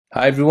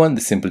Hi everyone,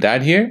 the Simple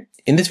Dad here.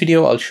 In this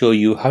video, I'll show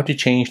you how to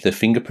change the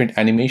fingerprint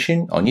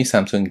animation on your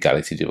Samsung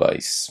Galaxy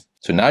device.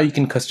 So now you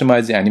can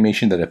customize the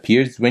animation that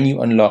appears when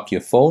you unlock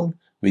your phone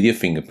with your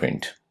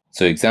fingerprint.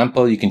 So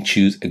example, you can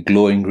choose a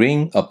glowing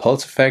ring, a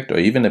pulse effect, or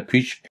even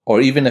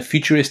a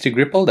futuristic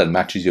ripple that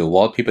matches your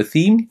wallpaper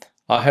theme.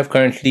 I have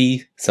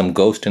currently some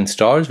ghosts and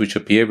stars which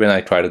appear when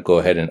I try to go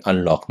ahead and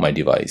unlock my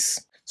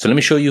device. So let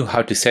me show you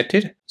how to set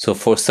it. So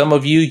for some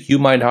of you, you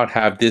might not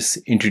have this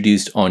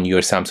introduced on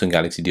your Samsung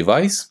Galaxy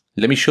device.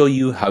 Let me show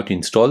you how to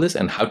install this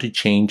and how to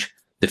change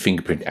the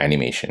fingerprint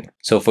animation.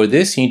 So for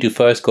this, you need to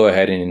first go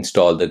ahead and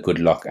install the Good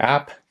Lock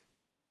app.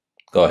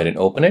 Go ahead and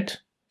open it.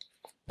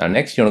 Now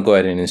next, you want to go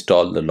ahead and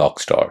install the Lock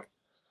Star.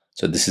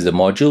 So this is a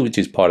module which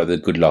is part of the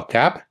Good Lock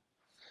app.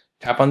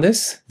 Tap on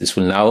this. This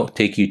will now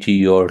take you to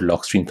your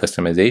lock screen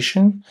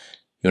customization.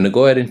 You want to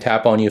go ahead and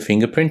tap on your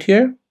fingerprint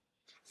here.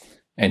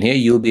 And here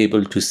you'll be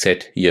able to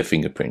set your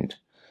fingerprint.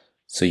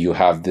 So you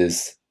have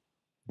this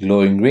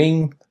glowing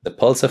ring, the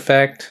pulse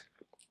effect,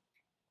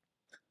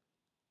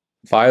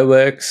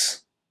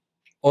 fireworks,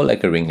 or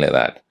like a ring like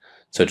that.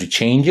 So to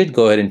change it,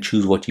 go ahead and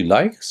choose what you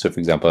like. So for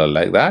example, I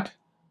like that.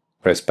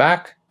 Press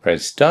back,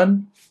 press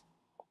done,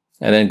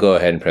 and then go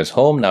ahead and press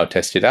home. Now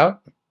test it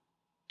out.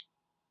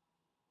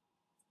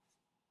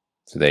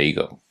 So there you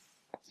go.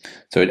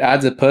 So it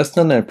adds a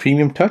personal and a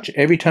premium touch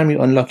every time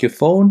you unlock your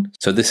phone.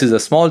 So this is a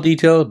small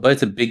detail, but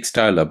it's a big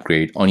style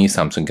upgrade on your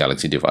Samsung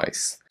Galaxy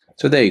device.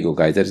 So there you go,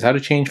 guys. That is how to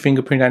change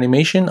fingerprint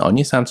animation on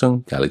your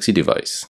Samsung Galaxy device.